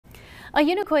A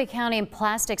Unicoi County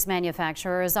plastics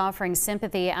manufacturer is offering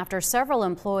sympathy after several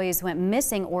employees went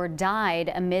missing or died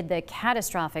amid the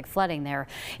catastrophic flooding there.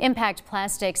 Impact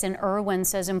Plastics in Irwin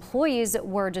says employees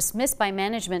were dismissed by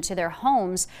management to their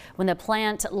homes when the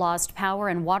plant lost power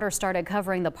and water started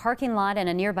covering the parking lot and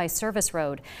a nearby service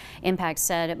road. Impact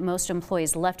said most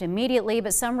employees left immediately,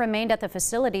 but some remained at the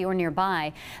facility or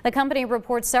nearby. The company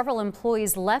reports several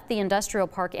employees left the industrial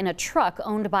park in a truck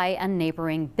owned by a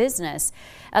neighboring business.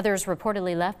 Others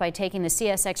reportedly left by taking the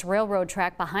CSX railroad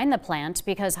track behind the plant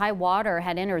because high water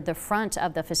had entered the front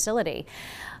of the facility.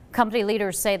 Company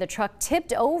leaders say the truck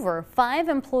tipped over. 5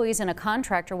 employees and a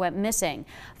contractor went missing.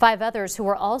 5 others who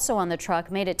were also on the truck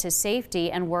made it to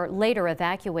safety and were later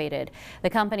evacuated. The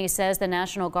company says the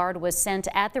National Guard was sent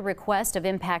at the request of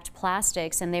Impact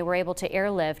Plastics, and they were able to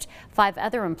airlift 5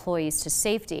 other employees to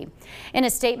safety. In a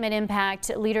statement, Impact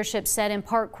leadership said in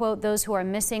part, quote, "Those who are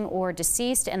missing or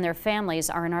deceased and their families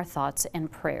are in our thoughts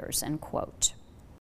and prayers," end quote.